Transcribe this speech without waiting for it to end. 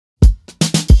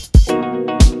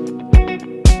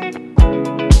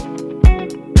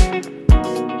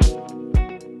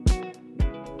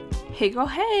Hey girl,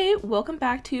 hey! Welcome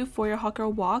back to For Your Hot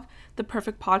Girl Walk, the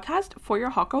perfect podcast for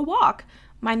your hot girl walk.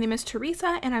 My name is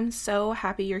Teresa, and I'm so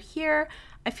happy you're here.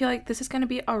 I feel like this is going to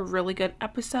be a really good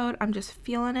episode. I'm just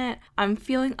feeling it. I'm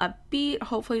feeling upbeat.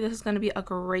 Hopefully this is going to be a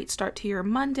great start to your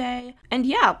Monday. And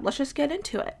yeah, let's just get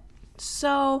into it.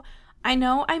 So, I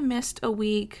know I missed a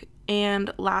week,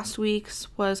 and last week's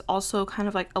was also kind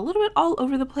of like a little bit all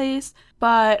over the place,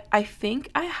 but I think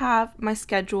I have my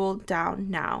schedule down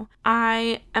now.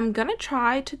 I am gonna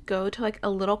try to go to like a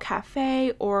little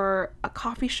cafe or a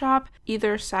coffee shop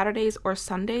either Saturdays or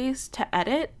Sundays to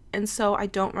edit, and so I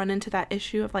don't run into that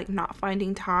issue of like not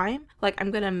finding time. Like,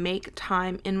 I'm gonna make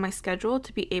time in my schedule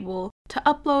to be able to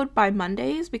upload by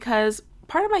Mondays, because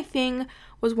part of my thing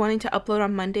was wanting to upload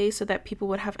on Mondays so that people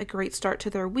would have a great start to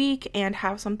their week and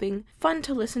have something fun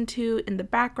to listen to in the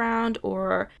background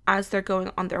or as they're going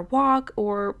on their walk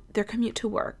or their commute to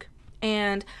work.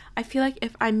 And I feel like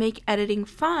if I make editing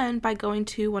fun by going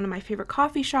to one of my favorite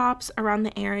coffee shops around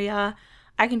the area,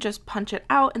 I can just punch it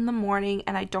out in the morning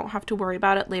and I don't have to worry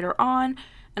about it later on,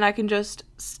 and I can just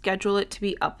schedule it to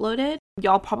be uploaded.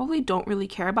 Y'all probably don't really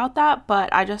care about that,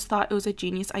 but I just thought it was a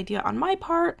genius idea on my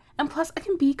part. And plus, I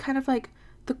can be kind of like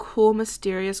the cool,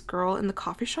 mysterious girl in the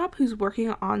coffee shop who's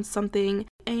working on something,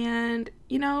 and,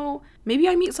 you know, maybe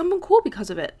I meet someone cool because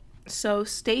of it. So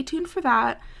stay tuned for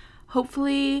that.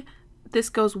 Hopefully this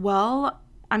goes well.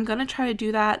 I'm gonna try to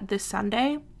do that this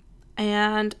Sunday,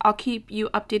 and I'll keep you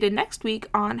updated next week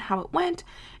on how it went,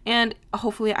 and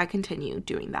hopefully I continue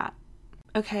doing that.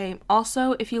 Okay,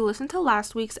 also, if you listened to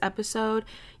last week's episode,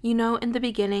 you know in the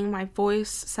beginning my voice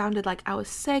sounded like I was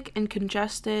sick and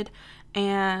congested,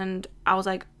 and I was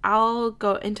like, I'll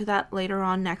go into that later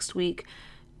on next week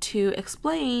to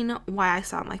explain why I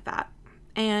sound like that.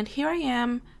 And here I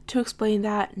am to explain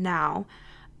that now.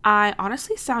 I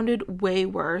honestly sounded way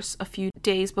worse a few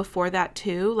days before that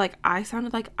too. Like, I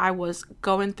sounded like I was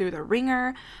going through the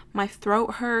ringer. My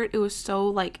throat hurt. It was so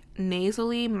like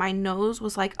nasally. My nose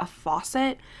was like a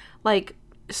faucet. Like,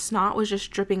 snot was just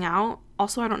dripping out.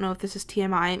 Also, I don't know if this is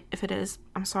TMI. If it is,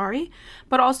 I'm sorry.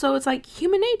 But also, it's like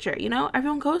human nature, you know?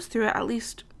 Everyone goes through it at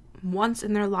least once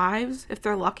in their lives, if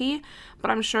they're lucky. But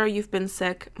I'm sure you've been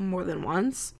sick more than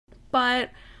once.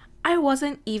 But I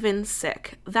wasn't even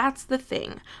sick. That's the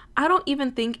thing. I don't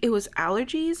even think it was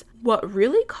allergies. What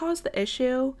really caused the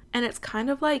issue, and it's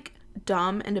kind of like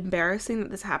dumb and embarrassing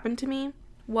that this happened to me,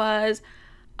 was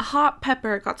a hot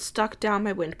pepper got stuck down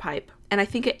my windpipe, and I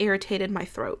think it irritated my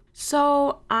throat.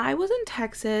 So I was in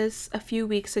Texas a few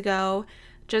weeks ago,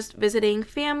 just visiting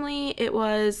family. It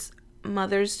was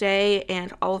Mother's Day,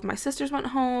 and all of my sisters went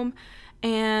home,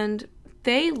 and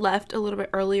they left a little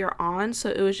bit earlier on, so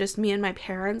it was just me and my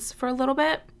parents for a little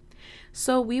bit.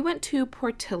 So we went to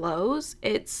Portillo's.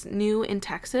 It's new in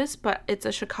Texas, but it's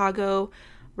a Chicago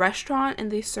restaurant,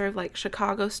 and they serve like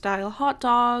Chicago-style hot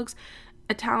dogs,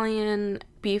 Italian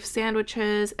beef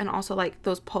sandwiches, and also like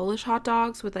those Polish hot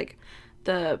dogs with like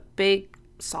the big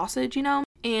sausage, you know?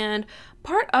 And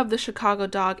part of the Chicago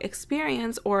dog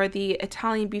experience, or the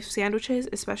Italian beef sandwiches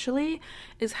especially,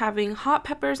 is having hot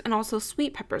peppers and also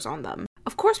sweet peppers on them.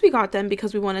 Of course we got them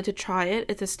because we wanted to try it.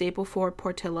 It's a staple for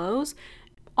Portillo's.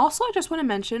 Also, I just want to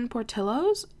mention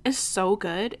Portillo's is so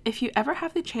good. If you ever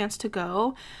have the chance to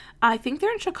go, I think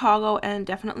they're in Chicago and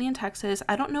definitely in Texas.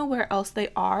 I don't know where else they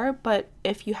are, but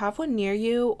if you have one near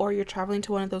you or you're traveling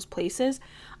to one of those places,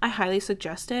 I highly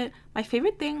suggest it. My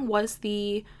favorite thing was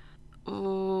the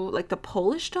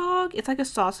Polish dog. It's like a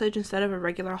sausage instead of a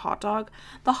regular hot dog.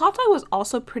 The hot dog was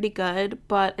also pretty good,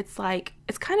 but it's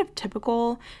kind of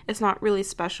typical. It's not really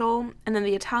special. And then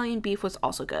the Italian beef was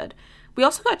also good. We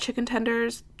also got chicken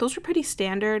tenders. Those were pretty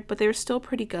standard, but they were still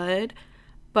pretty good.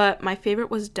 But my favorite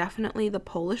was definitely the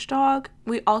Polish dog.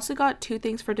 We also got 2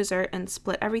 things for dessert and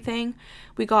split everything.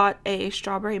 We got a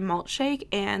strawberry malt shake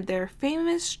and their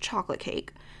famous chocolate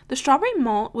cake. The strawberry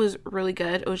malt was really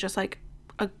good. It was just like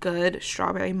a good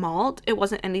strawberry malt. It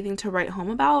wasn't anything to write home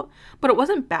about, but it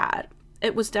wasn't bad.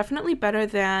 It was definitely better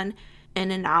than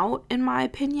In-N-Out, in my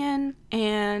opinion.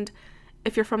 And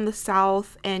if you're from the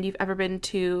South and you've ever been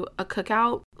to a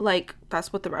cookout, like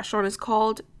that's what the restaurant is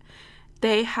called,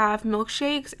 they have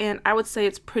milkshakes, and I would say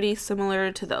it's pretty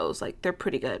similar to those. Like, they're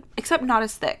pretty good, except not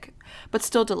as thick, but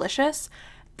still delicious.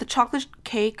 The chocolate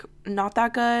cake, not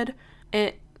that good.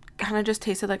 It kind of just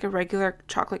tasted like a regular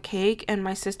chocolate cake, and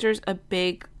my sister's a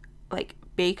big like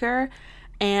baker,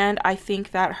 and I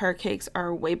think that her cakes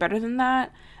are way better than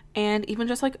that, and even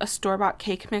just like a store-bought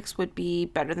cake mix would be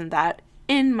better than that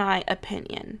in my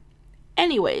opinion.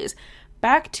 Anyways,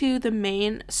 back to the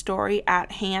main story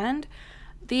at hand.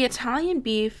 The Italian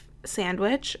beef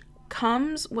sandwich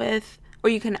comes with or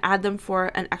you can add them for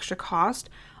an extra cost,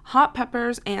 hot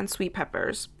peppers and sweet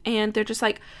peppers. And they're just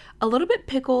like a little bit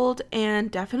pickled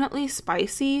and definitely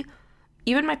spicy.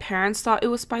 Even my parents thought it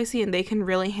was spicy, and they can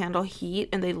really handle heat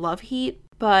and they love heat.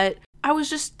 But I was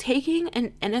just taking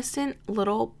an innocent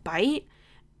little bite,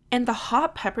 and the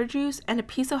hot pepper juice and a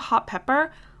piece of hot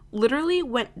pepper literally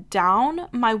went down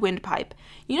my windpipe.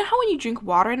 You know how when you drink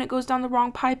water and it goes down the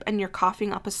wrong pipe and you're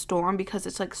coughing up a storm because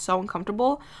it's like so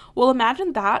uncomfortable? Well,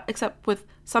 imagine that, except with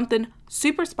something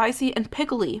super spicy and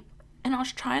pickly. And I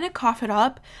was trying to cough it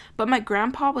up, but my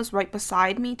grandpa was right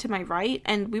beside me to my right,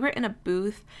 and we were in a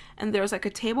booth, and there was like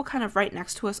a table kind of right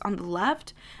next to us on the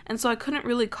left, and so I couldn't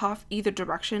really cough either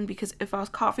direction, because if I was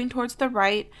coughing towards the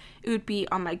right, it would be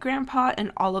on my grandpa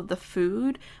and all of the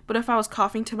food, but if I was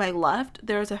coughing to my left,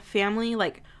 there was a family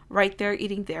like right there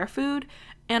eating their food,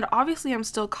 and obviously I'm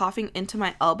still coughing into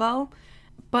my elbow,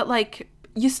 but like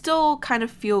you still kind of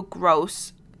feel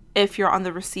gross if you're on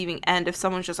the receiving end, if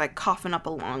someone's just like coughing up a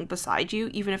lung beside you,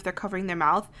 even if they're covering their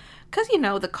mouth, because you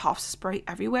know the cough spray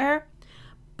everywhere.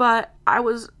 But I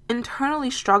was internally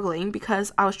struggling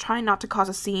because I was trying not to cause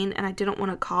a scene, and I didn't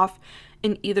want to cough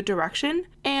in either direction.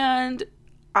 And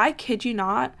I kid you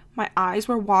not, my eyes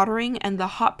were watering and the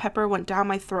hot pepper went down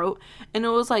my throat, and it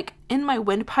was like in my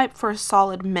windpipe for a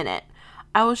solid minute.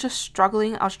 I was just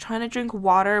struggling. I was trying to drink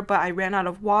water, but I ran out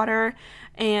of water,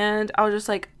 and I was just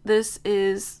like, this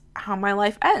is how my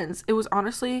life ends. It was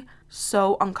honestly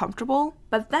so uncomfortable.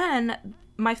 But then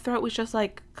my throat was just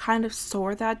like kind of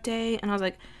sore that day, and I was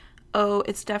like, oh,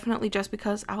 it's definitely just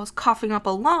because I was coughing up a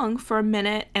lung for a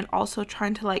minute and also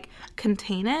trying to like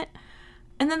contain it.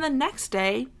 And then the next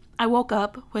day, I woke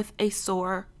up with a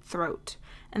sore throat,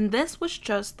 and this was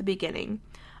just the beginning.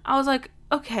 I was like,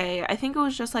 okay, I think it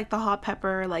was just like the hot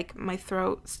pepper, like my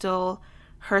throat still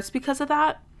hurts because of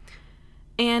that.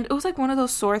 And it was like one of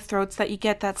those sore throats that you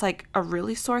get that's like a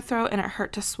really sore throat and it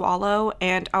hurt to swallow.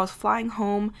 And I was flying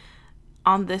home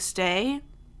on this day,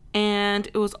 and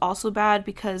it was also bad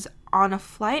because on a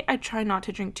flight I try not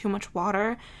to drink too much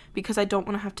water because I don't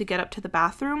want to have to get up to the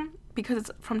bathroom, because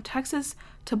it's from Texas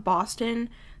to Boston,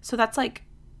 so that's like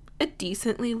a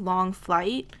decently long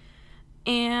flight.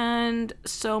 And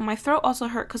so my throat also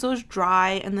hurt because it was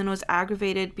dry, and then it was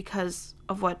aggravated because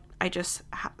of what I just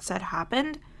said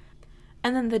happened.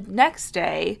 And then the next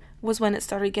day was when it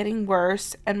started getting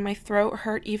worse, and my throat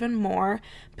hurt even more,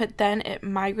 but then it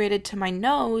migrated to my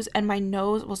nose, and my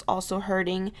nose was also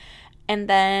hurting. And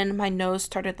then my nose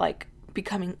started like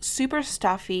becoming super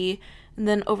stuffy, and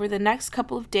then over the next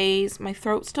couple of days my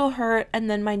throat still hurt,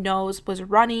 and then my nose was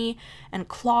runny and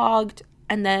clogged,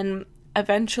 and then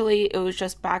eventually it was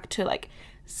just back to like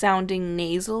sounding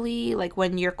nasally, like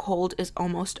when your cold is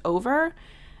almost over.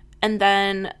 And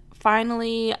then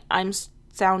finally I'm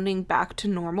sounding back to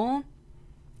normal.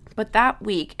 But that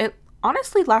week, it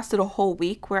honestly lasted a whole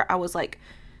week where I was like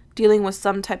dealing with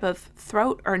some type of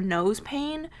throat or nose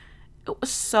pain. It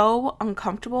was so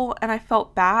uncomfortable, and I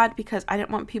felt bad because I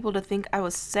didn't want people to think I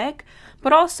was sick,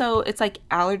 but also it's like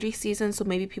allergy season, so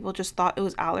maybe people just thought it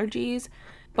was allergies.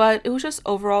 But it was just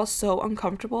overall so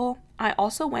uncomfortable. I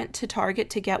also went to Target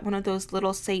to get one of those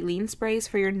little saline sprays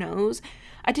for your nose.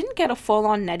 I didn't get a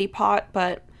full-on neti pot,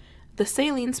 but the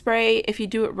saline spray, if you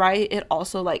do it right, it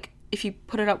also like, if you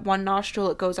put it up one nostril,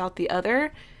 it goes out the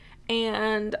other.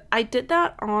 And I did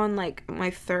that on like my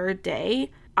third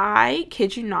day. I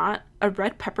kid you not, a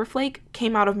red pepper flake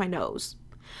came out of my nose.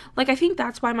 Like, I think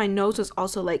that's why my nose was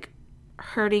also like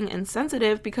hurting and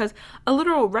sensitive, because a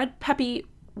literal red pepper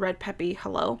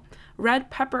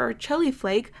chili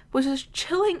flake was just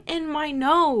chilling in my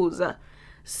nose.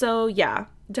 So yeah,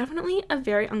 definitely a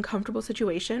very uncomfortable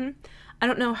situation. I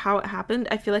don't know how it happened.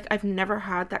 I feel like I've never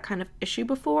had that kind of issue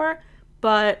before,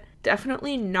 but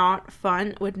definitely not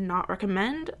fun. Would not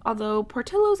recommend, although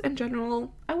Portillo's in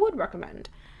general I would recommend.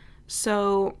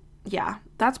 So yeah,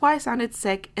 that's why I sounded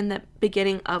sick in the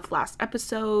beginning of last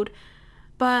episode.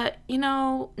 But you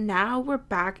know, now we're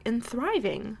back and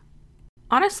thriving.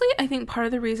 Honestly, I think part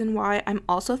of the reason why I'm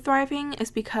also thriving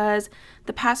is because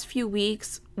the past few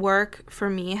weeks, work for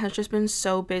me has just been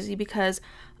so busy because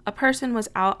a person was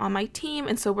out on my team,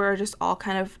 and so we're just all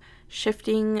kind of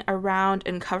shifting around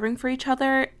and covering for each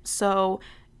other. So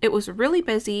it was really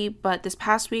busy, but this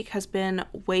past week has been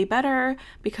way better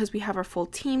because we have our full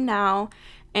team now.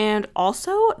 And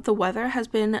also the weather has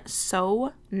been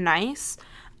so nice.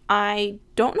 I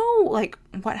don't know like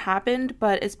what happened,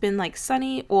 but it's been like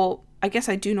sunny. Well, I guess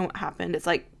I do know what happened. It's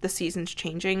like the season's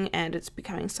changing and it's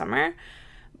becoming summer.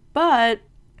 But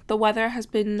the weather has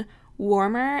been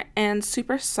warmer and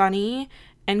super sunny,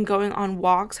 and going on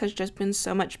walks has just been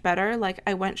so much better. Like,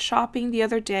 I went shopping the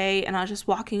other day and I was just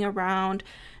walking around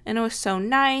and it was so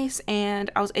nice, and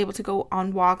I was able to go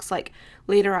on walks like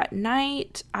later at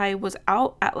night. I was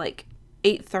out at like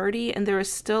 8:30 and there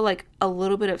was still like a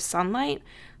little bit of sunlight,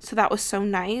 so that was so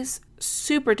nice.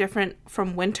 Super different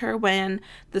from winter when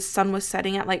the sun was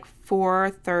setting at like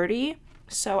 4:30.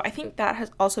 So I think that has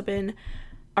also been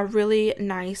a really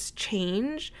nice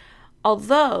change.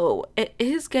 Although it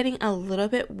is getting a little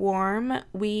bit warm,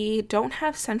 we don't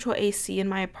have central AC in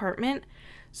my apartment.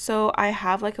 So I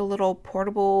have like a little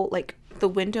portable, like the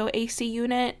window AC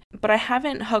unit, but I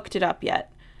haven't hooked it up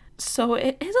yet. So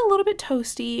it is a little bit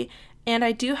toasty, and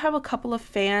I do have a couple of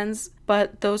fans,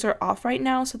 but those are off right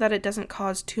now so that it doesn't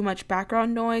cause too much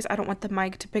background noise. I don't want the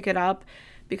mic to pick it up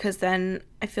because then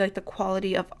I feel like the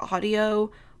quality of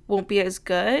audio won't be as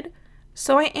good.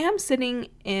 So I am sitting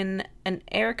in an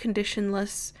air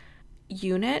conditionless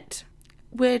unit,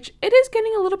 which it is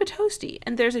getting a little bit toasty,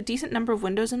 and there's a decent number of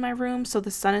windows in my room, so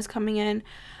the sun is coming in.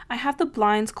 I have the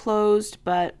blinds closed,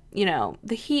 but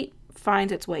the heat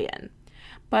finds its way in.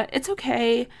 But it's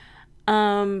okay.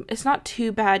 It's not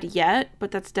too bad yet,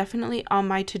 but that's definitely on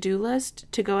my to-do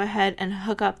list to go ahead and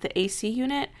hook up the AC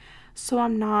unit so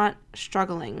I'm not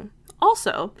struggling.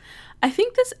 Also, I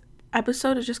think this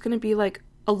episode is just going to be like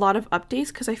a lot of updates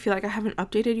because I feel like I haven't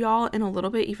updated y'all in a little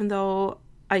bit, even though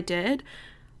I did.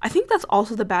 I think that's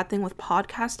also the bad thing with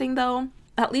podcasting, though.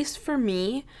 At least for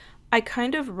me, I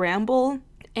kind of ramble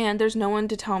and there's no one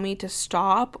to tell me to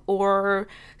stop or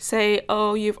say,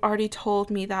 oh, you've already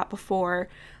told me that before.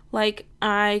 Like,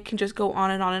 I can just go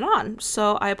on and on and on.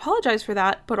 So I apologize for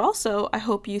that, but also I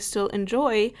hope you still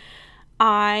enjoy.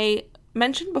 I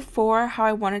mentioned before how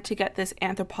I wanted to get this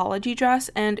Anthropologie dress,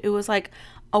 and it was like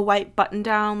a white button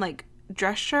down like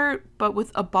dress shirt, but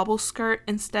with a bubble skirt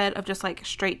instead of just like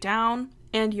straight down.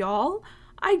 And y'all,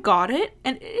 I got it,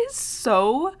 and it is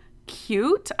so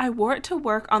cute. I wore it to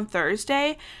work on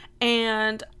Thursday,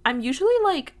 and I'm usually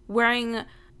like wearing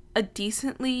a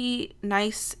decently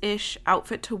nice-ish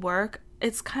outfit to work.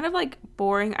 It's kind of like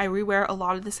boring. I rewear a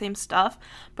lot of the same stuff,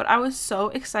 but I was so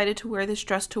excited to wear this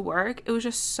dress to work. It was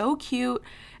just so cute.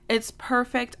 It's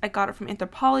perfect. I got it from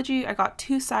Anthropologie. I got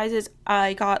 2 sizes.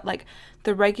 I got like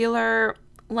the regular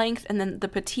length and then the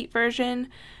petite version,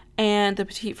 and the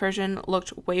petite version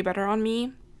looked way better on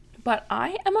me, but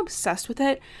I am obsessed with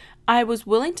it. I was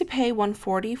willing to pay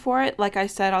 $140 for it. Like I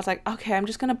said, I was like, okay, I'm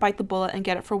just gonna bite the bullet and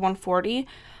get it for $140.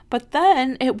 But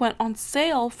then it went on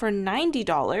sale for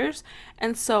 $90,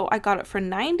 and so I got it for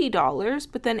 $90,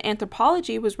 but then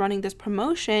Anthropologie was running this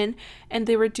promotion and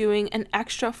they were doing an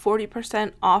extra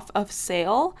 40% off of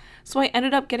sale, so I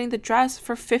ended up getting the dress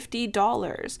for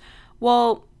 $50.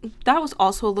 Well, that was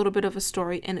also a little bit of a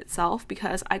story in itself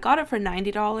because I got it for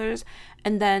 $90,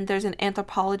 and then there's an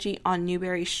Anthropologie on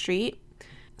Newberry Street.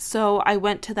 So I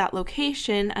went to that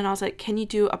location and I was like, can you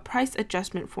do a price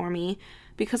adjustment for me?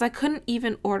 Because I couldn't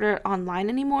even order it online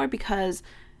anymore because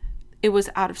it was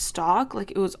out of stock. Like,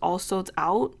 it was all sold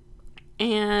out.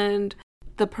 And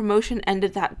the promotion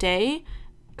ended that day.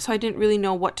 So I didn't really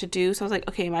know what to do. So I was like,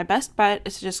 okay, my best bet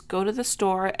is to just go to the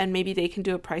store and maybe they can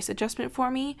do a price adjustment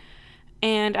for me.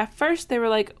 And at first they were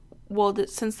like, well,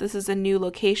 since this is a new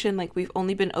location, like we've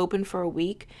only been open for a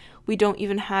week, we don't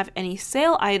even have any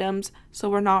sale items, so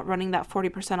we're not running that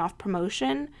 40% off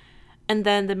promotion. And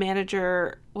then the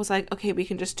manager was like, okay, we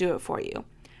can just do it for you.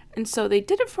 And so they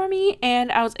did it for me,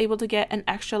 and I was able to get an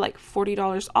extra like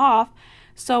 $40 off.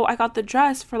 So I got the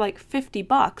dress for like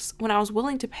 $50 when I was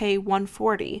willing to pay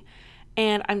 $140.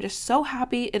 And I'm just so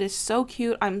happy. It is so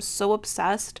cute. I'm so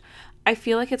obsessed. I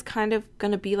feel like it's kind of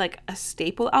going to be like a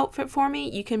staple outfit for me.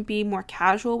 You can be more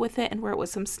casual with it and wear it with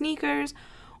some sneakers,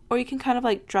 or you can kind of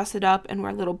like dress it up and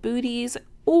wear little booties,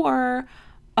 or,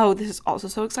 oh, this is also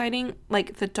so exciting,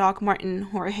 like the Doc Martin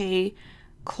Jorge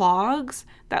clogs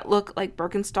that look like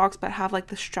Birkenstocks but have like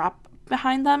the strap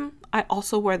behind them. I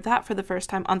also wore that for the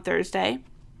first time on Thursday.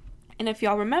 And if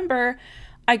y'all remember,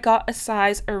 I got a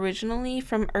size originally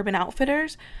from Urban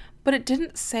Outfitters, but it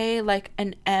didn't say like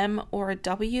an M or a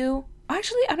W.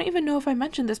 Actually, I don't even know if I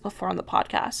mentioned this before on the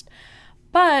podcast,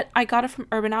 but I got it from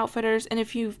Urban Outfitters, and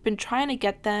if you've been trying to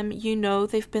get them, you know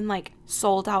they've been like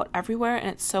sold out everywhere and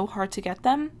it's so hard to get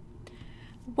them.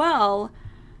 Well,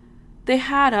 they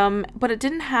had them, but it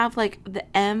didn't have like the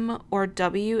M or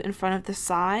W in front of the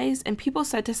size, and people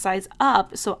said to size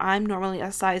up, so I'm normally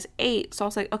a size 8, so I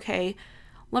was like, okay,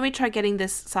 let me try getting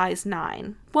this size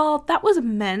 9. Well, that was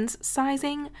men's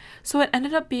sizing, so it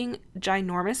ended up being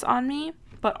ginormous on me,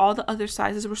 but all the other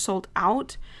sizes were sold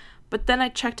out. But then I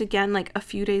checked again like a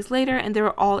few days later and they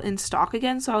were all in stock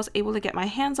again. So I was able to get my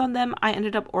hands on them. I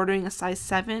ended up ordering a size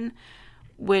 7,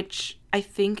 which I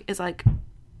think is like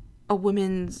a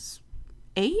women's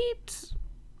 8.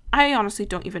 I honestly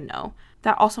don't even know.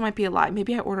 That also might be a lie.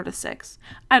 Maybe I ordered a 6.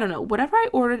 I don't know. Whatever I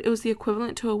ordered, it was the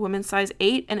equivalent to a women's size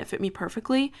 8 and it fit me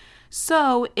perfectly.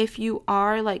 So if you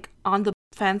are like on the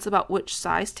fence about which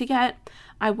size to get,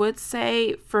 I would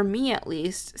say, for me at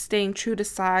least, staying true to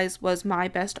size was my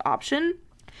best option.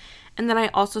 And then I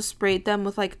also sprayed them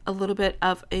with like a little bit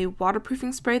of a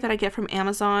waterproofing spray that I get from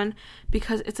Amazon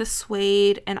because it's a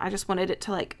suede and I just wanted it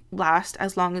to like last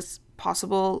as long as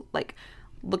possible, like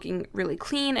looking really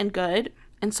clean and good.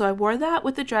 And so I wore that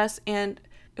with the dress and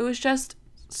it was just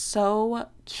so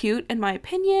cute in my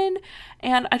opinion,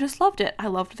 and I just loved it. I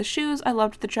loved the shoes, I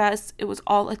loved the dress. It was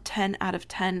all a 10 out of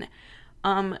 10.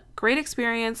 Great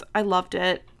experience. I loved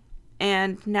it.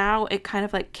 And now it kind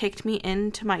of like kicked me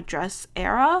into my dress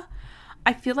era.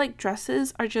 I feel like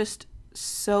dresses are just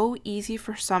so easy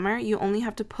for summer. You only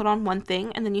have to put on one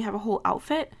thing and then you have a whole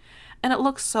outfit, and it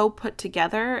looks so put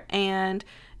together and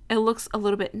it looks a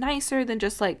little bit nicer than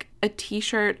just like a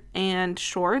t-shirt and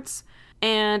shorts.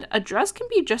 And a dress can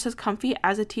be just as comfy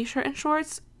as a t-shirt and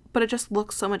shorts, but it just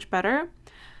looks so much better.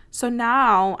 So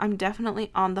now I'm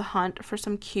definitely on the hunt for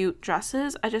some cute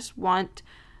dresses. I just want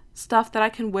stuff that I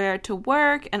can wear to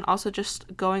work and also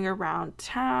just going around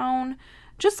town.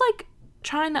 Just like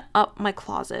trying to up my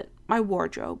closet, my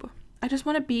wardrobe. I just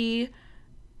want to be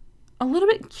a little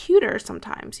bit cuter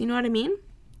sometimes, you know what I mean?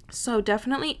 So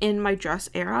definitely in my dress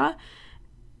era.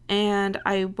 And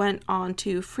I went on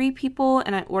to Free People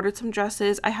and I ordered some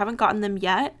dresses. I haven't gotten them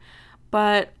yet,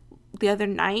 but the other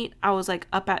night I was like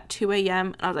up at 2 a.m.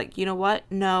 and I was like, you know what?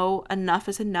 No, enough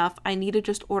is enough. I need to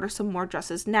just order some more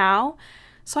dresses now.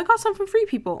 So I got some from Free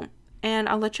People and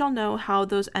I'll let y'all know how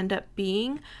those end up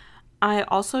being. I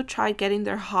also tried getting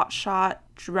their Hot Shot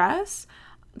dress.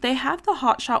 They have the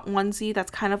Hot Shot onesie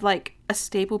that's kind of like a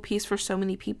staple piece for so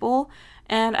many people,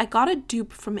 and I got a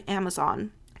dupe from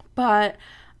Amazon. But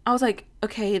I was like,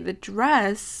 okay, the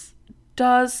dress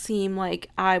does seem like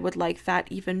I would like that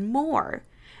even more.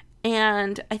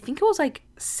 And I think it was like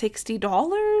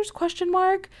 $60 question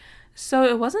mark. So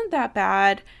it wasn't that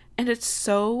bad, and it's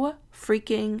so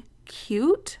freaking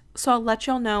cute. So I'll let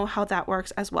y'all know how that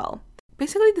works as well.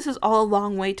 Basically, this is all a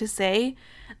long way to say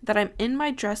that I'm in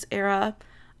my dress era.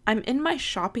 I'm in my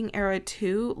shopping era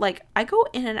too. Like, I go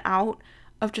in and out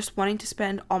of just wanting to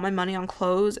spend all my money on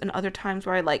clothes, and other times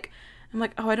where I'm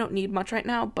like, oh, I don't need much right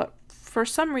now. But for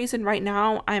some reason right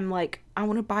now, I'm like, I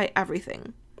want to buy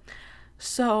everything.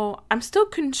 So I'm still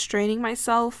constraining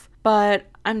myself, but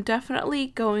I'm definitely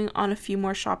going on a few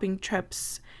more shopping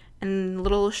trips and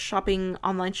little shopping,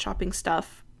 online shopping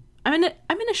stuff. I'm in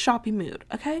a shopping mood,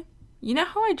 okay? You know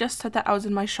how I just said that I was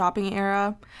in my shopping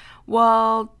era?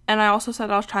 Well, and I also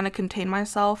said I was trying to contain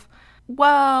myself.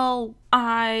 Well,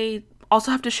 I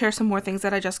also have to share some more things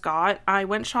that I just got. I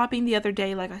went shopping the other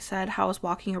day, like I said, how I was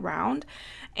walking around,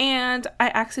 and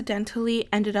I accidentally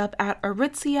ended up at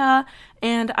Aritzia,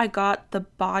 and I got the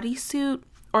bodysuit,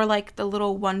 or like the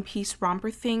little one-piece romper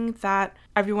thing that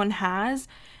everyone has.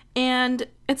 And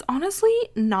it's honestly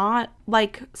not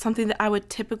like something that I would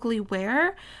typically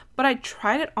wear, but I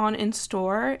tried it on in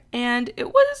store and it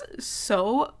was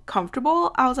so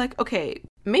comfortable. I was like, okay,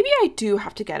 maybe I do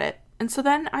have to get it. And so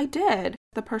then I did.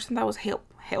 The person that was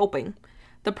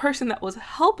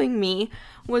helping me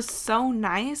was so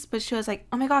nice, but she was like,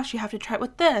 oh my gosh, you have to try it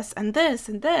with this and this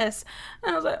and this.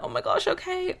 And I was like, oh my gosh,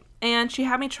 okay. And she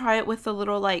had me try it with the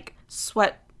little like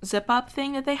sweat zip up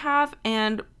thing that they have,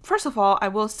 and first of all, I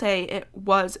will say it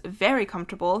was very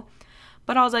comfortable,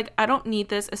 but I was like, I don't need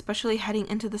this, especially heading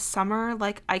into the summer.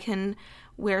 Like, I can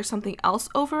wear something else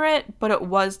over it, but it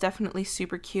was definitely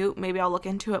super cute. Maybe I'll look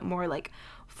into it more like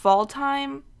fall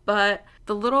time. But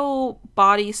the little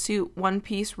bodysuit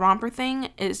one-piece romper thing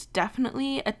is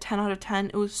definitely a 10 out of 10.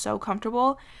 It was so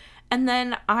comfortable. And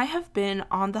then I have been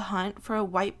on the hunt for a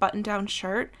white button-down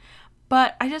shirt,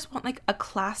 but I just want like a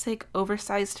classic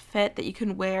oversized fit that you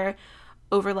can wear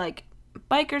over like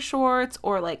biker shorts,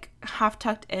 or like half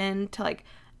tucked into like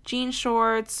jean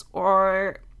shorts,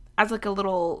 or as like a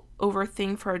little over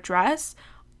thing for a dress,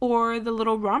 or the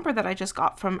little romper that I just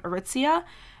got from Aritzia.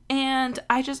 And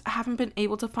I just haven't been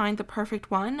able to find the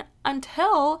perfect one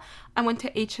until I went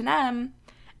to H&M.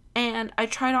 And I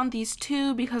tried on these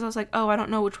two because I was like, oh, I don't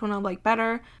know which one I like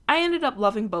better. I ended up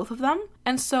loving both of them,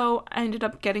 and so I ended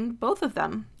up getting both of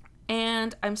them.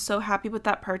 And I'm so happy with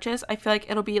that purchase. I feel like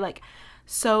it'll be like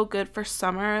so good for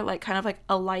summer, like kind of like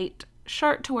a light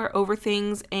shirt to wear over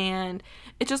things, and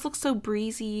it just looks so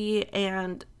breezy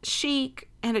and chic,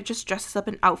 and it just dresses up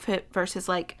an outfit versus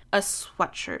like a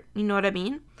sweatshirt. You know what I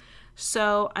mean?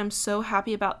 So I'm so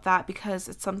happy about that because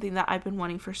it's something that I've been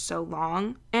wanting for so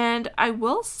long. And I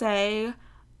will say,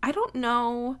 I don't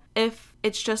know if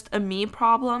it's just a me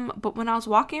problem, but when I was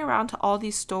walking around to all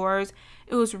these stores,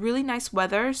 it was really nice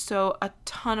weather, so a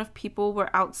ton of people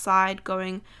were outside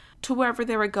going to wherever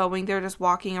they were going. They were just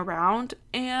walking around,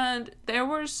 and there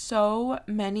were so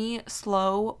many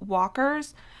slow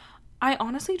walkers. I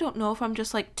honestly don't know if I'm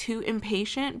just like too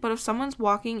impatient, but if someone's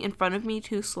walking in front of me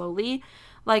too slowly,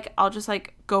 like I'll just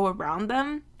like go around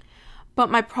them.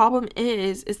 But my problem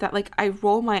is that like I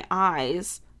roll my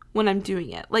eyes when I'm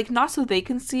doing it. Like, not so they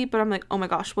can see, but I'm like, oh my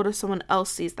gosh, what if someone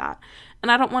else sees that? And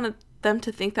I don't want them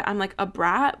to think that I'm like a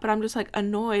brat, but I'm just like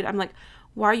annoyed. I'm like,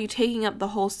 why are you taking up the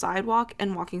whole sidewalk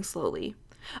and walking slowly?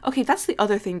 Okay, that's the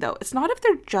other thing though. It's not if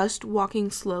they're just walking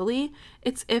slowly,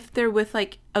 it's if they're with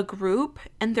like a group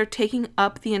and they're taking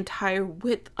up the entire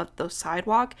width of the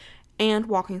sidewalk and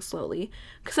walking slowly.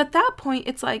 Because at that point,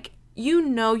 it's like, you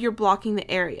know, you're blocking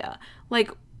the area. Like,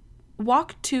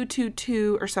 walk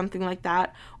 222 or something like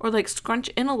that, or like scrunch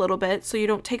in a little bit so you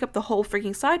don't take up the whole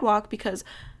freaking sidewalk, because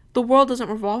the world doesn't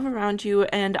revolve around you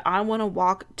and I want to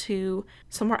walk to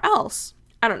somewhere else.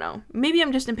 I don't know. Maybe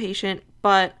I'm just impatient,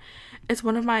 but it's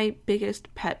one of my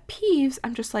biggest pet peeves.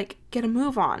 I'm just like, get a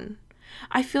move on.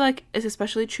 I feel like it's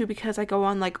especially true because I go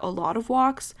on like a lot of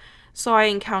walks, so I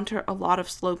encounter a lot of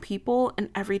slow people, and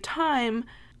every time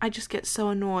I just get so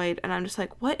annoyed, and I'm just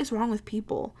like, what is wrong with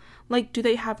people? Like, do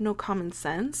they have no common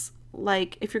sense?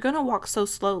 Like, if you're gonna walk so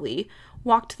slowly,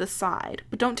 walk to the side,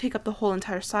 but don't take up the whole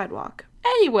entire sidewalk.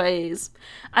 Anyways,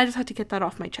 I just had to get that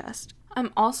off my chest.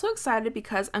 I'm also excited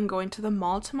because I'm going to the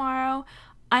mall tomorrow.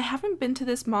 I haven't been to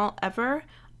this mall ever.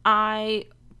 I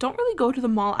don't really go to the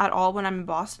mall at all when I'm in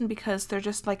Boston because they're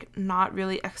just like not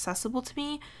really accessible to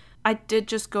me. I did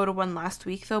just go to one last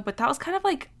week though, but that was kind of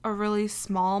like a really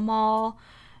small mall,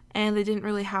 and they didn't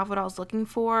really have what I was looking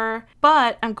for.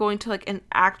 But I'm going to like an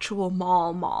actual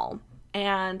mall,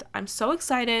 and I'm so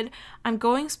excited. I'm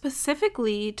going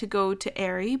specifically to go to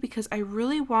Aerie because I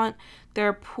really want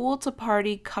their pool to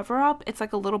party cover up. It's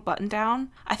like a little button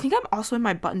down. I think I'm also in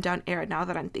my button down era now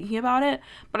that I'm thinking about it,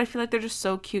 but I feel like they're just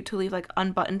so cute to leave like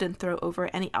unbuttoned and throw over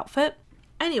any outfit.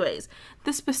 Anyways,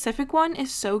 this specific one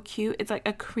is so cute. It's like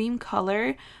a cream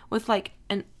color with like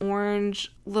an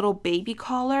orange little baby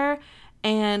collar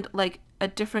and like a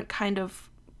different kind of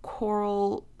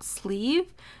coral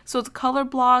sleeve. So it's color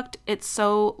blocked. It's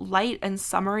so light and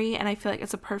summery, and I feel like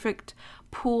it's a perfect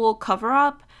pool cover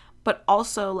up, but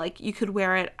also like you could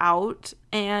wear it out,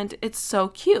 and it's so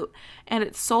cute. And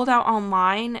it's sold out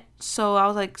online, so I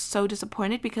was like so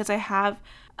disappointed because I have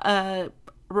a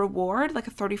reward, like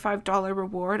a $35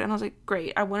 reward, and I was like,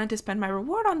 great, I wanted to spend my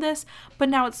reward on this, but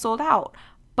now it's sold out.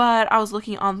 But I was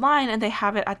looking online and they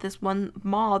have it at this one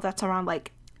mall that's around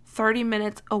like 30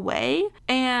 minutes away,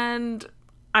 and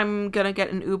I'm gonna get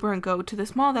an Uber and go to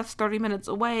this mall that's 30 minutes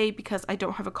away because I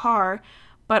don't have a car,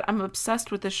 but I'm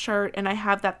obsessed with this shirt and I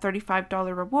have that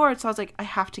 $35 reward, so I was like, I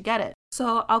have to get it.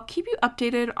 So I'll keep you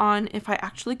updated on if I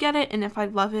actually get it and if I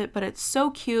love it, but it's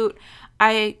so cute.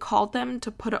 I called them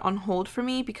to put it on hold for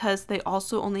me because they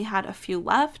also only had a few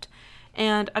left,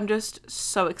 and I'm just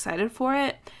so excited for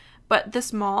it. But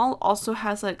this mall also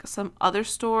has like some other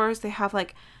stores. They have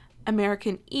like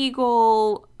American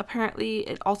Eagle. Apparently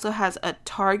it also has a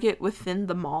Target within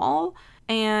the mall,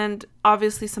 and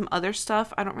obviously some other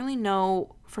stuff. I don't really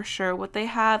know for sure what they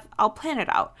have. I'll plan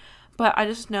it out. But I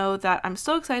just know that I'm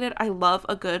so excited. I love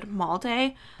a good mall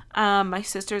day. My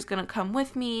sister's gonna come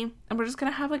with me, and we're just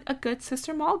gonna have like a good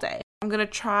sister mall day. I'm gonna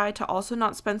try to also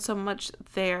not spend so much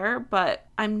there, but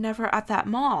I'm never at that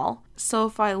mall. So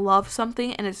if I love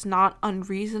something and it's not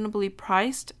unreasonably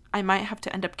priced, I might have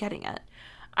to end up getting it.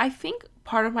 I think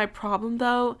part of my problem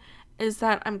though is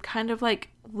that I'm kind of like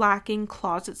lacking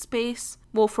closet space.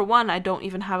 Well, for one, I don't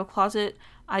even have a closet.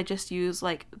 I just use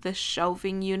like this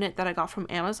shelving unit that I got from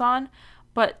Amazon,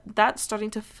 but that's starting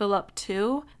to fill up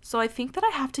too. So I think that I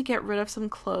have to get rid of some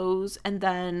clothes and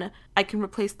then I can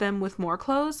replace them with more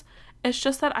clothes. It's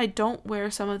just that I don't wear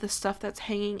some of the stuff that's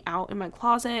hanging out in my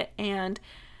closet, and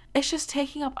it's just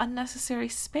taking up unnecessary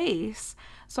space.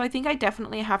 So I think I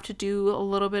definitely have to do a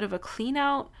little bit of a clean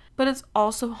out, but it's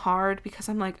also hard because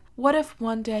I'm like, what if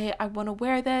one day I want to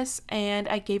wear this and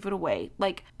I gave it away?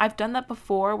 Like, I've done that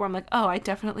before where I'm like, oh, I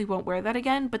definitely won't wear that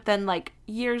again. But then like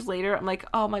years later, I'm like,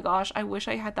 oh my gosh, I wish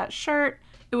I had that shirt.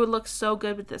 It would look so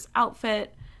good with this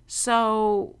outfit.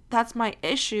 So that's my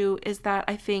issue, is that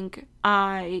I think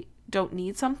I don't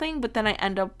need something, but then I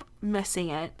end up missing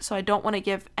it. So I don't want to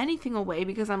give anything away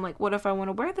because I'm like, what if I want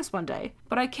to wear this one day?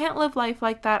 But I can't live life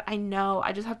like that. I know.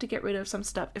 I just have to get rid of some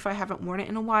stuff if I haven't worn it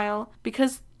in a while,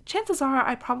 because chances are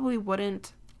I probably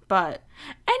wouldn't. But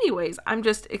anyways, I'm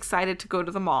just excited to go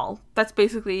to the mall. That's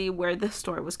basically where this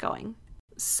story was going.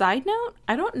 Side note,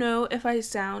 I don't know if I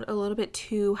sound a little bit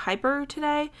too hyper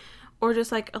today or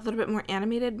just like a little bit more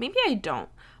animated. Maybe I don't,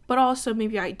 but also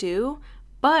maybe I do.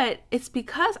 But it's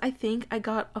because I think I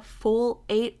got a full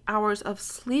 8 hours of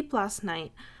sleep last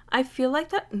night. I feel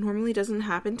like that normally doesn't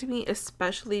happen to me,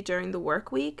 especially during the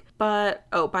work week. But,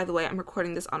 oh, by the way, I'm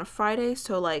recording this on a Friday,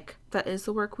 so like that is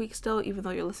the work week still, even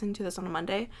though you're listening to this on a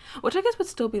Monday, which I guess would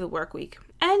still be the work week.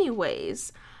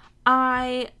 Anyways,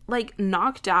 I like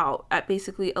knocked out at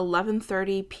basically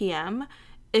 11:30 p.m.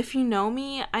 If you know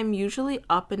me, I'm usually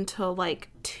up until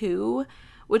like 2,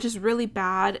 which is really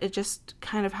bad. It just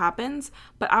kind of happens.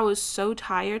 But I was so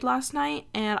tired last night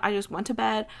and I just went to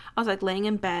bed. I was like laying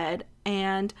in bed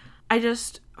and I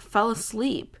just fell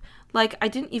asleep. Like, I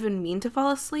didn't even mean to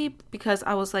fall asleep because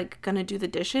I was like gonna do the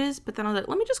dishes, but then I was like,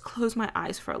 let me just close my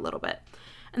eyes for a little bit.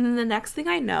 And then the next thing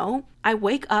I know, I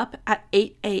wake up at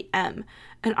 8 a.m.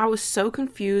 and I was so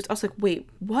confused. I was like, wait,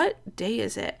 what day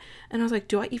is it? And I was like,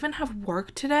 do I even have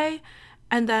work today?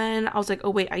 And then I was like, oh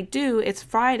wait, I do. It's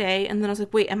Friday. And then I was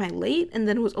like, wait, am I late? And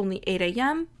then it was only 8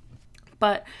 a.m.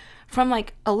 But from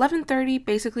like 11:30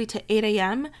 basically to 8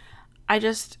 a.m., I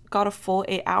just got a full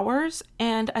 8 hours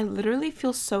and I literally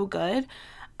feel so good.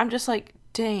 I'm just like,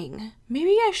 dang,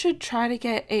 maybe I should try to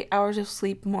get 8 hours of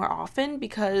sleep more often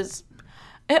because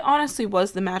it honestly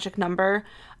was the magic number.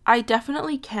 I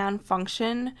definitely can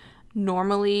function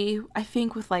normally, I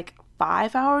think, with like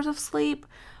 5 hours of sleep,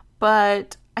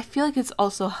 but I feel like it's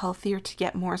also healthier to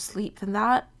get more sleep than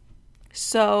that.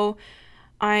 So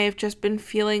I've just been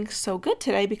feeling so good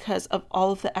today because of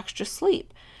all of the extra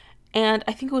sleep. And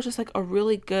I think it was just like a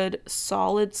really good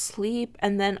solid sleep,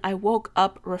 and then I woke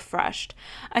up refreshed.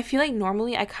 I feel like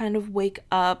normally I kind of wake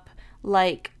up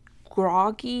like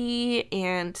groggy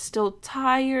and still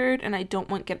tired and I don't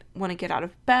want to get out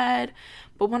of bed.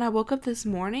 But when I woke up this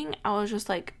morning, I was just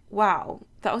like, wow,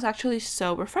 that was actually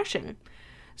so refreshing.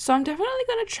 So I'm definitely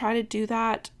going to try to do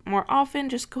that more often,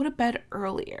 just go to bed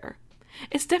earlier.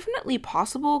 It's definitely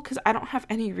possible because I don't have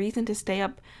any reason to stay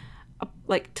up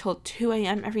like till 2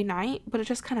 a.m. every night, but it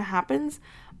just kind of happens.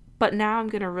 But now I'm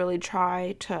going to really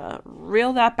try to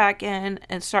reel that back in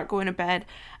and start going to bed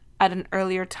at an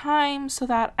earlier time so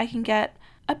that I can get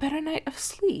a better night of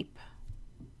sleep.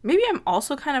 Maybe I'm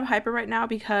also kind of hyper right now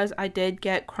because I did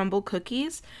get Crumbl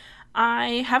cookies.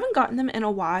 I haven't gotten them in a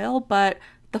while, but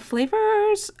the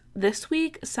flavors this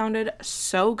week sounded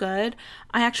so good.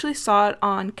 I actually saw it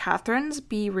on Catherine's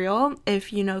Be Real.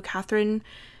 If you know Catherine,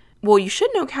 well, you should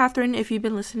know Catherine if you've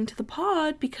been listening to the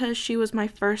pod because she was my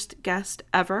first guest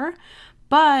ever.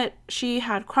 But she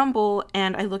had Crumbl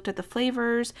and I looked at the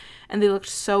flavors and they looked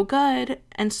so good.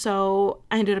 And so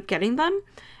I ended up getting them.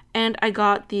 And I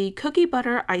got the cookie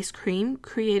butter ice cream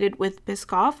created with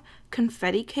Biscoff,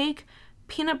 confetti cake,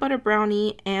 peanut butter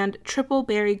brownie, and triple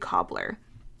berry cobbler.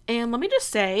 And let me just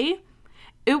say,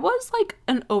 it was like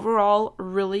an overall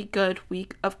really good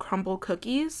week of Crumbl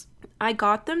cookies. I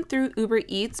got them through Uber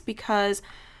Eats because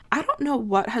I don't know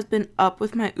what has been up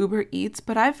with my Uber Eats,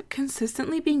 but I've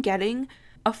consistently been getting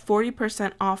a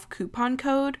 40% off coupon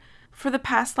code for the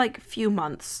past like few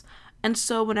months. And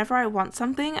so whenever I want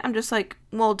something, I'm just like,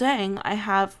 well, dang, I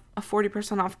have a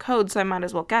 40% off code, so I might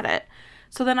as well get it.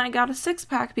 So then I got a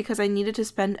 6-pack because I needed to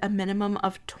spend a minimum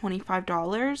of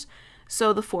 $25.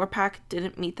 So the 4-pack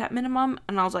didn't meet that minimum.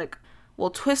 And I was like, well,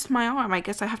 twist my arm. I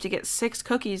guess I have to get 6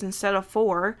 cookies instead of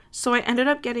 4. So I ended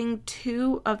up getting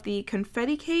 2 of the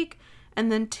confetti cake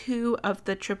and then 2 of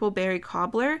the triple berry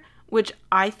cobbler, which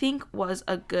I think was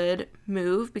a good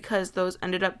move because those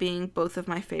ended up being both of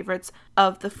my favorites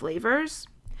of the flavors.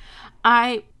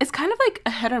 It's kind of like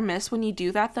a hit or miss when you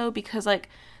do that though, because like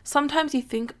sometimes you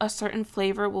think a certain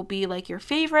flavor will be like your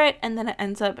favorite and then it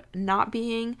ends up not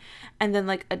being, and then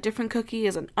like a different cookie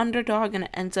is an underdog and it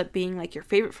ends up being like your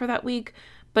favorite for that week.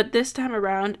 But this time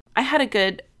around, I had a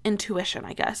good intuition,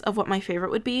 I guess, of what my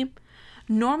favorite would be.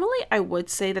 Normally, I would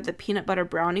say that the peanut butter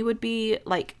brownie would be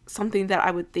like something that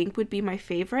I would think would be my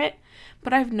favorite,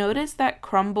 but I've noticed that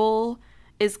Crumbl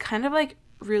is kind of like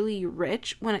really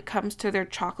rich when it comes to their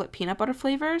chocolate peanut butter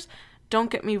flavors.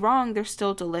 Don't get me wrong, they're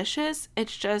still delicious.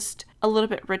 It's just a little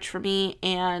bit rich for me,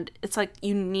 and it's like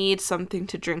you need something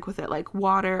to drink with it, like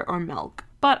water or milk.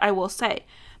 But I will say,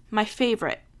 my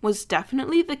favorite was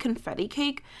definitely the confetti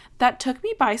cake. That took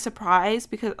me by surprise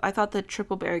because I thought the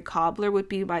triple berry cobbler would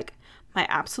be like my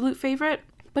absolute favorite.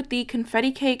 but the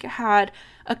confetti cake had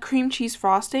a cream cheese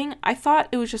frosting. I thought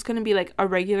it was just going to be like a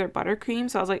regular buttercream,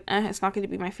 so I was like, it's not going to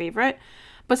be my favorite.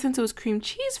 But since it was cream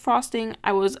cheese frosting,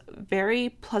 I was very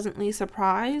pleasantly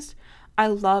surprised. I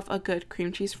love a good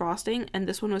cream cheese frosting, and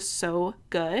this one was so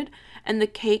good. And the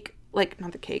cake, like,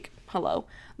 not the cake, hello.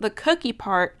 The cookie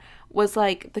part was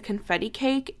like the confetti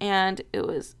cake, and it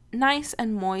was nice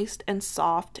and moist and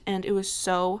soft, and it was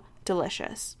so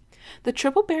delicious. The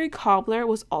triple berry cobbler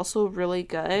was also really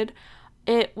good.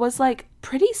 It was like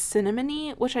pretty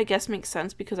cinnamony, which I guess makes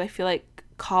sense because I feel like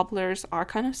cobblers are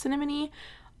kind of cinnamony.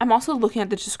 I'm also looking at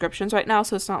the descriptions right now,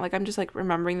 so it's not like I'm just like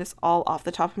remembering this all off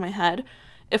the top of my head.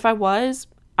 If I was,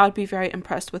 I would be very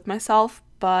impressed with myself,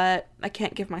 but I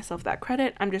can't give myself that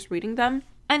credit. I'm just reading them.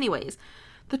 Anyways,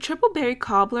 the triple berry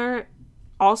cobbler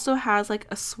also has like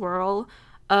a swirl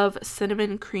of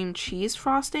cinnamon cream cheese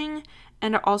frosting,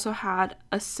 and it also had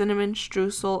a cinnamon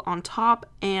streusel on top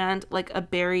and like a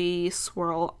berry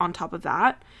swirl on top of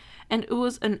that. And it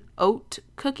was an oat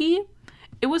cookie.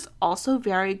 It was also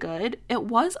very good. It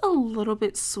was a little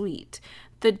bit sweet.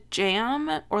 The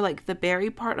jam, or like the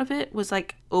berry part of it, was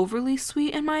like overly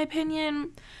sweet in my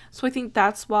opinion. So I think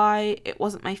that's why it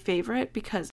wasn't my favorite,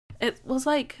 because it was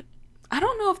like, I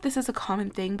don't know if this is a common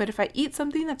thing, but if I eat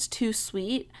something that's too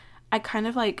sweet, I kind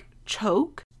of like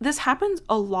choke. This happens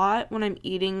a lot when I'm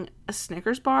eating a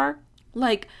Snickers bar.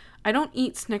 Like, I don't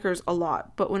eat Snickers a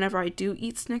lot, but whenever I do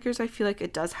eat Snickers, I feel like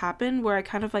it does happen where I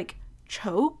kind of like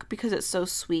choke because it's so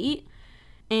sweet.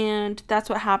 And that's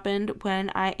what happened when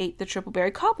I ate the triple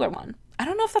berry cobbler one. I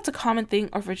don't know if that's a common thing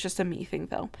or if it's just a me thing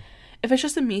though. If it's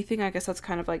just a me thing, I guess that's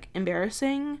kind of like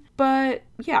embarrassing, but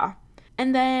yeah.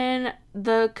 And then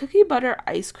the cookie butter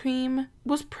ice cream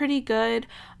was pretty good.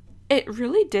 It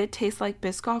really did taste like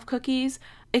Biscoff cookies,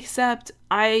 except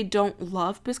I don't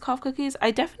love Biscoff cookies.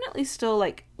 I definitely still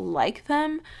like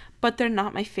them, but they're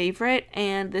not my favorite.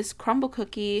 And this crumble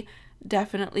cookie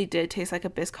definitely did taste like a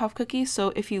Biscoff cookie.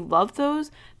 So if you love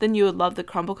those, then you would love the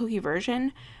crumble cookie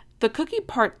version. The cookie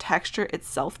part texture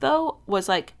itself, though, was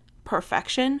like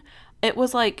perfection. It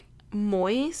was like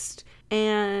moist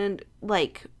and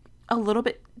like a little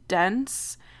bit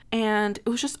dense, and it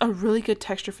was just a really good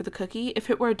texture for the cookie. If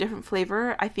it were a different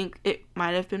flavor, I think it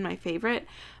might have been my favorite,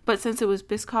 but since it was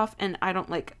Biscoff and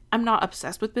I'm not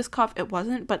obsessed with Biscoff, it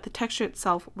wasn't, but the texture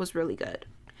itself was really good.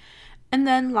 And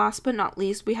then last but not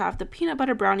least, we have the peanut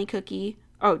butter brownie cookie.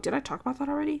 Oh, did I talk about that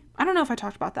already? I don't know if I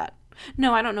talked about that.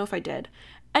 No, I don't know if I did.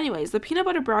 Anyways, the peanut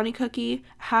butter brownie cookie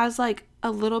has like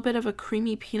a little bit of a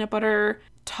creamy peanut butter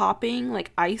topping,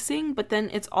 like icing, but then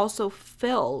it's also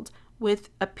filled with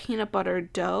a peanut butter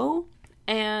dough.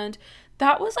 And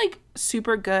that was like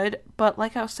super good, but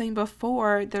like I was saying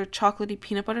before, their chocolatey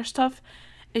peanut butter stuff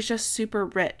is just super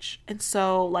rich. And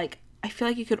so like I feel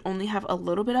like you could only have a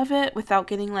little bit of it without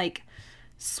getting like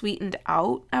sweetened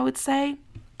out, I would say.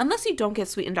 Unless you don't get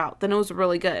sweetened out, then it was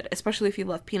really good, especially if you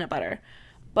love peanut butter.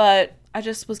 But I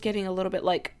just was getting a little bit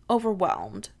like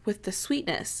overwhelmed with the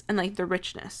sweetness and like the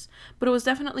richness. But it was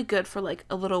definitely good for like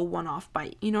a little one-off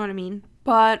bite, you know what I mean?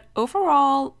 But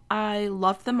overall, I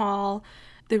loved them all.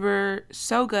 They were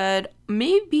so good.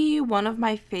 Maybe one of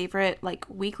my favorite like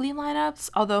weekly lineups,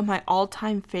 although my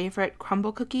all-time favorite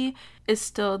crumble cookie is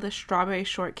still the strawberry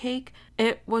shortcake.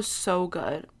 It was so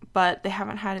good, but they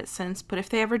haven't had it since. But if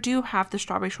they ever do have the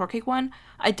strawberry shortcake one,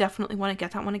 I definitely want to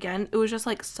get that one again. It was just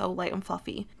like so light and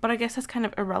fluffy. But I guess that's kind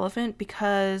of irrelevant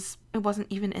because it wasn't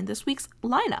even in this week's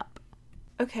lineup.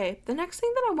 Okay, the next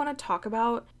thing that I want to talk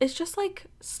about is just like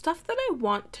stuff that I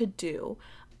want to do.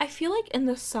 I feel like in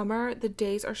the summer, the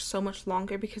days are so much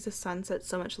longer because the sun sets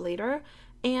so much later.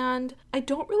 And I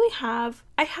have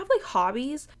like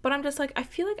hobbies, but I'm just like, I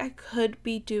feel like I could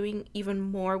be doing even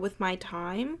more with my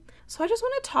time. So I just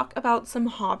want to talk about some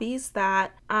hobbies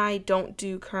that I don't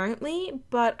do currently,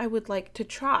 but I would like to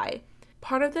try.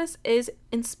 Part of this is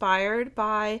inspired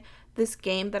by this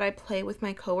game that I play with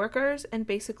my coworkers, and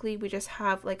basically we just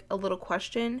have like a little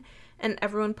question and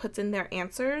everyone puts in their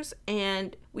answers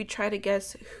and we try to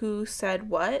guess who said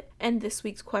what. And this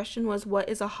week's question was, what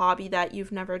is a hobby that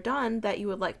you've never done that you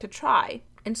would like to try?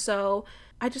 And so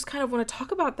I just kind of want to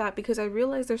talk about that because I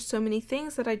realize there's so many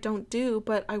things that I don't do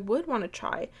but I would want to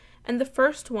try. And the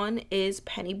first one is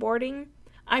pennyboarding.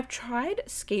 I've tried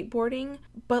skateboarding,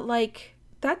 but like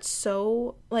that's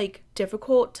so like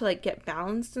difficult to like get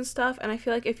balanced and stuff, and I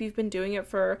feel like if you've been doing it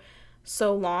for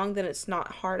so long then it's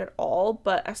not hard at all.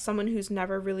 But as someone who's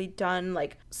never really done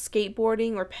like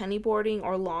skateboarding or pennyboarding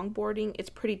or longboarding, it's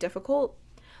pretty difficult.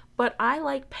 But I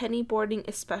like penny boarding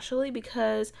especially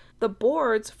because the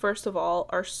boards, first of all,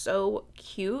 are so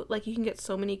cute. Like, you can get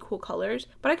so many cool colors.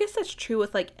 But I guess that's true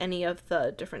with, like, any of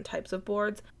the different types of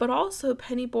boards. But also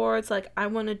penny boards, like, I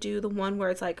want to do the one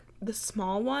where it's, like, the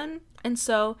small one. And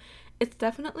so it's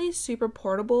definitely super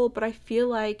portable, but I feel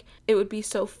like it would be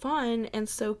so fun and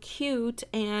so cute.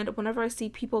 And whenever I see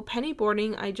people penny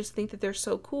boarding, I just think that they're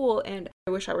so cool and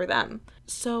I wish I were them.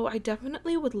 So I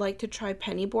definitely would like to try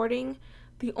penny boarding.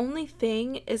 The only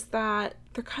thing is that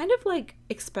they're kind of like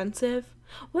expensive.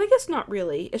 Well, I guess not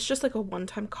really. It's just like a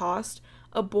one-time cost.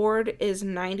 A board is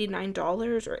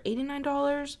 $99 or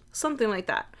 $89, something like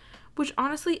that, which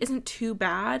honestly isn't too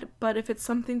bad, but if it's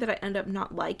something that I end up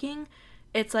not liking,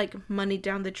 it's like money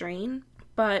down the drain.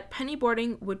 But penny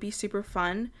boarding would be super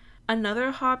fun. Another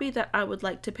hobby that I would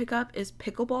like to pick up is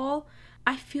pickleball.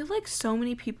 I feel like so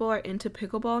many people are into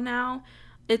pickleball now.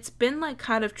 It's been like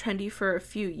kind of trendy for a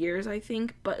few years, I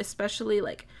think, but especially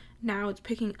like now it's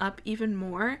picking up even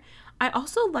more. I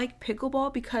also like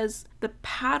pickleball because the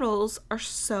paddles are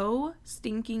so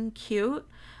stinking cute.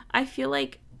 I feel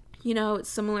like, you know, it's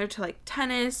similar to like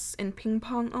tennis and ping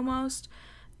pong almost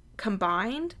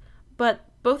combined, but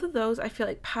both of those I feel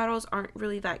like paddles aren't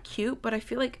really that cute, but I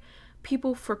feel like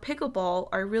people for pickleball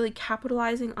are really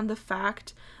capitalizing on the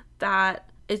fact that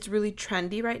it's really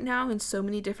trendy right now and so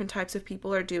many different types of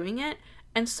people are doing it.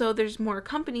 And so there's more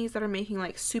companies that are making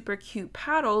like super cute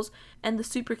paddles, and the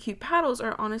super cute paddles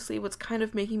are honestly what's kind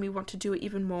of making me want to do it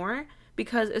even more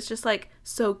because it's just like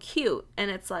so cute. And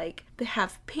it's like they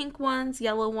have pink ones,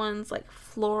 yellow ones, like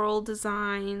floral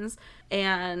designs,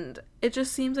 and it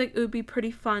just seems like it would be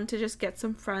pretty fun to just get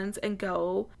some friends and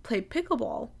go play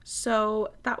pickleball. So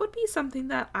that would be something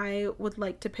that I would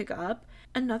like to pick up.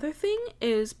 Another thing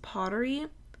is pottery.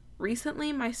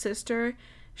 Recently, my sister,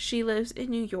 she lives in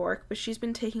New York, but she's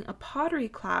been taking a pottery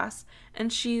class,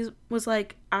 and she was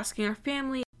like asking our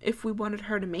family if we wanted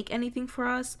her to make anything for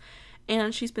us,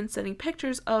 and she's been sending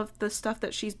pictures of the stuff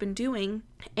that she's been doing,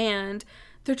 and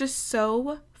they're just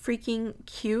so freaking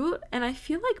cute. And I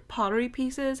feel like pottery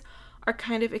pieces are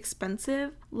kind of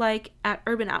expensive, like at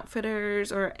Urban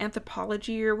Outfitters or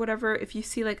Anthropologie or whatever. If you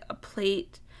see like a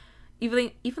plate,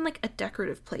 even like a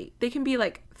decorative plate, they can be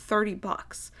like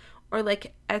 $30. Or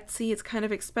like Etsy, it's kind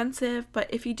of expensive,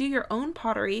 but if you do your own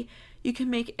pottery, you can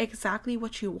make exactly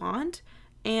what you want,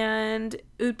 and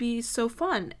it would be so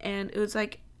fun. And it was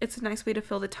like, it's a nice way to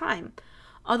fill the time.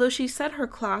 Although she said her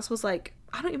class was like,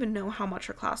 I don't even know how much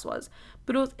her class was,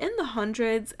 but it was in the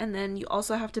hundreds, and then you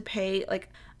also have to pay like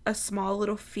a small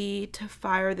little fee to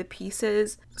fire the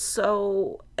pieces.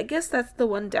 So I guess that's the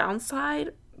one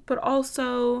downside, but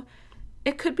also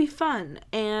it could be fun,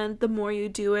 and the more you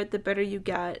do it, the better you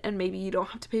get, and maybe you don't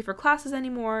have to pay for classes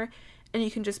anymore, and you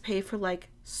can just pay for like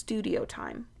studio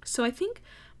time. So I think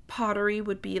pottery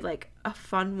would be like a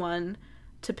fun one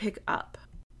to pick up.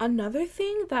 Another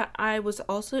thing that I was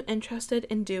also interested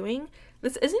in doing,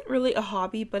 this isn't really a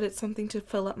hobby, but it's something to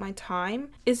fill up my time,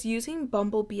 is using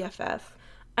Bumble BFF.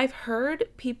 I've heard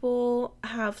people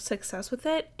have success with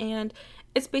it, and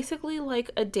it's basically like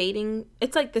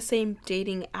it's like the same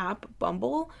dating app,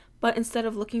 Bumble, but instead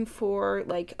of looking for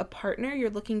like a partner, you're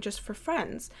looking just for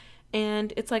friends.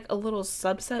 And it's like a little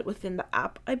subset within the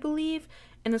app, I believe,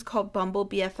 and it's called Bumble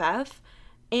BFF.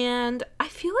 And I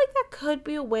feel like that could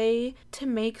be a way to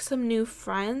make some new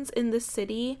friends in the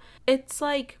city. It's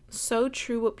like so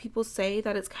true what people say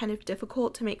that it's kind of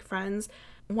difficult to make friends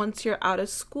once you're out of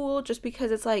school, just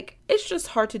because it's just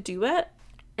hard to do it.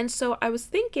 And so I was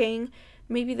thinking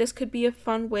maybe this could be a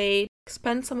fun way to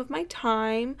spend some of my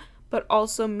time, but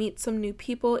also meet some new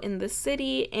people in the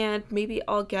city, and maybe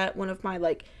I'll get one of my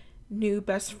like new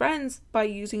best friends by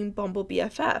using Bumble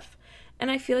BFF. And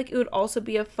I feel like it would also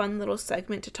be a fun little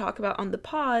segment to talk about on the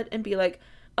pod and be like,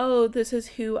 oh, this is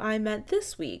who I met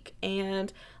this week.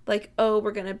 And like, oh,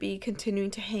 we're going to be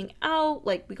continuing to hang out.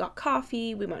 Like, we got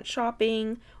coffee, we went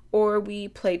shopping, or we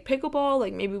played pickleball.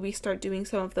 Like, maybe we start doing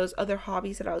some of those other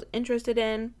hobbies that I was interested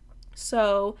in.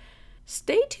 So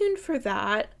stay tuned for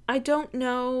that. I don't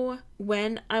know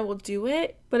when I will do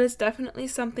it, but it's definitely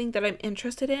something that I'm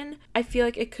interested in. I feel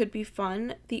like it could be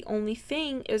fun. The only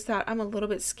thing is that I'm a little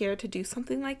bit scared to do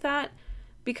something like that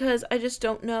because I just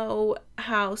don't know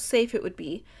how safe it would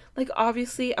be. Like,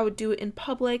 obviously, I would do it in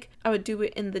public, I would do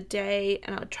it in the day,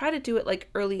 and I would try to do it like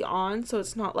early on so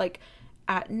it's not like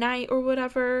at night or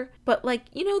whatever. But like,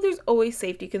 you know, there's always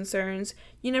safety concerns.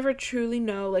 You never truly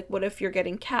know, like, what if you're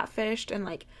getting catfished and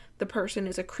like the person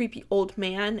is a creepy old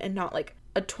man and not like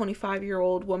a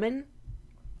 25-year-old woman.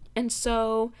 And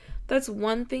so that's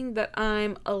one thing that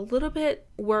I'm a little bit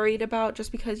worried about,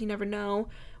 just because you never know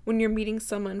when you're meeting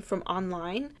someone from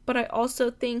online. But I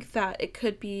also think that it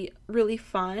could be really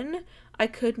fun. I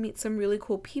could meet some really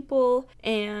cool people,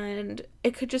 and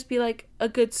it could just be like a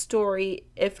good story,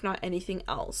 if not anything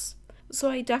else. So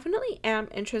I definitely am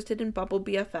interested in Bumble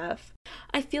BFF.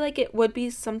 I feel like it would be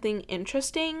something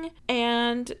interesting,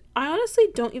 and I honestly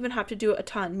don't even have to do it a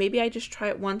ton. Maybe I just try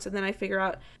it once and then I figure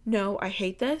out, no, I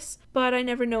hate this, but I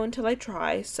never know until I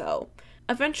try. So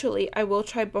eventually I will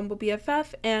try Bumble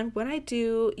BFF, and when I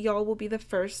do, y'all will be the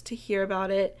first to hear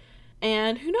about it.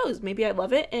 And who knows, maybe I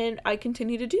love it and I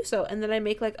continue to do so, and then I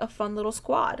make like a fun little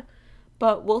squad.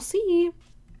 But we'll see.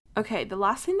 Okay, the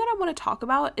last thing that I want to talk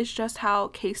about is just how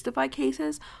Casetify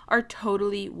cases are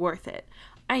totally worth it.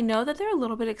 I know that they're a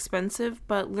little bit expensive,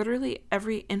 but literally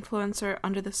every influencer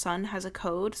under the sun has a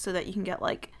code so that you can get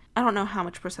like, I don't know how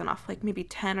much percent off, like maybe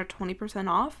 10 or 20%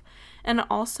 off. And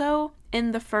also,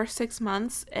 in the first 6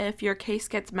 months, if your case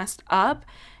gets messed up,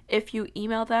 if you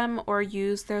email them or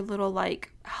use their little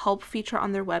like help feature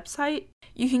on their website,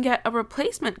 you can get a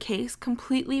replacement case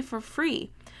completely for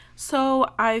free.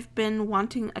 So I've been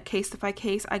wanting a Casetify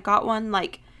case. I got one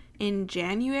like in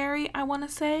January, I want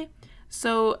to say.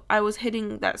 So I was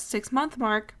hitting that 6-month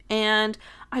mark, and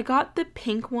I got the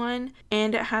pink one,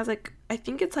 and it has like, I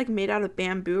think it's like made out of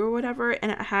bamboo or whatever, and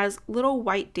it has little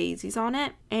white daisies on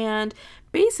it. And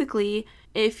basically,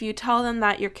 if you tell them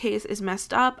that your case is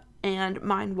messed up, and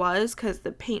mine was, because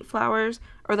the paint flowers,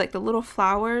 or like the little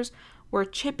flowers, were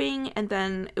chipping, and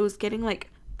then it was getting like,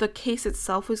 the case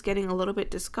itself was getting a little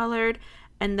bit discolored,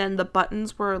 and then the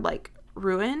buttons were like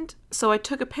ruined. So I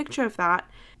took a picture of that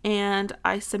and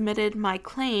I submitted my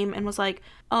claim and was like,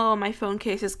 oh, my phone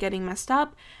case is getting messed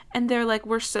up. And they're like,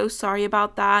 we're so sorry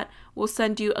about that. We'll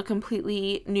send you a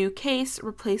completely new case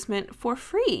replacement for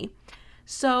free.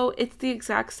 So it's the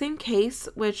exact same case,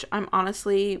 which I'm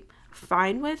honestly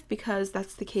fine with because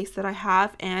that's the case that I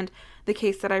have and the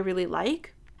case that I really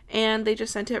like. And they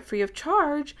just sent it free of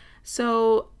charge.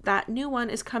 So that new one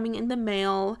is coming in the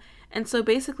mail. And so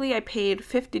basically I paid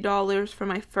 $50 for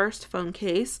my first phone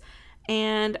case,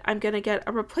 and I'm going to get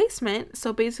a replacement.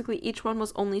 So basically each one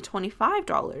was only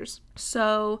 $25.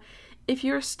 So if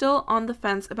you're still on the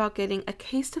fence about getting a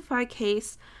Casetify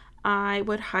case, I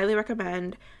would highly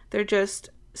recommend. They're just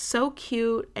so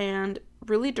cute and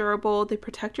really durable. They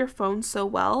protect your phone so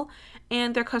well,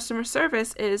 and their customer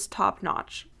service is top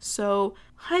notch. So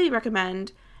highly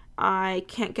recommend. I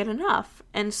can't get enough.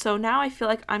 And so now I feel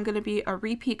like I'm going to be a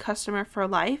repeat customer for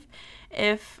life.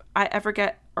 If I ever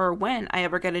get, or when I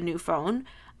ever get a new phone,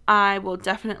 I will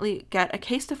definitely get a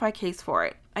Casetify case for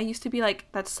it. I used to be like,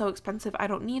 that's so expensive, I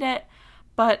don't need it.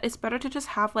 But it's better to just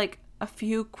have like a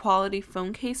few quality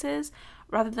phone cases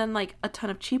rather than like a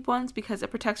ton of cheap ones, because it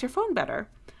protects your phone better.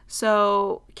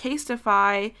 So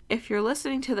Casetify, if you're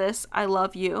listening to this, I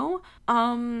love you.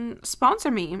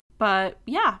 Sponsor me. But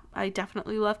yeah, I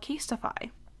definitely love Casetify.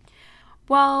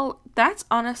 Well, that's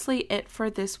honestly it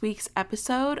for this week's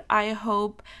episode. I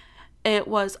hope it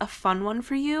was a fun one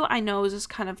for you. I know it was just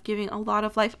kind of giving a lot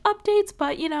of life updates,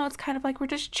 but you know, it's kind of like we're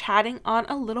just chatting on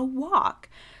a little walk.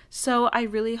 So I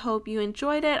really hope you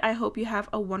enjoyed it. I hope you have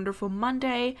a wonderful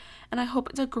Monday, and I hope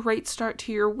it's a great start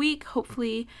to your week.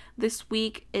 Hopefully this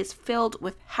week is filled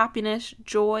with happiness,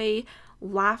 joy,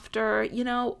 laughter, you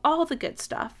know, all the good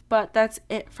stuff. But that's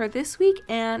it for this week,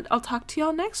 and I'll talk to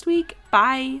y'all next week.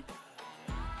 Bye!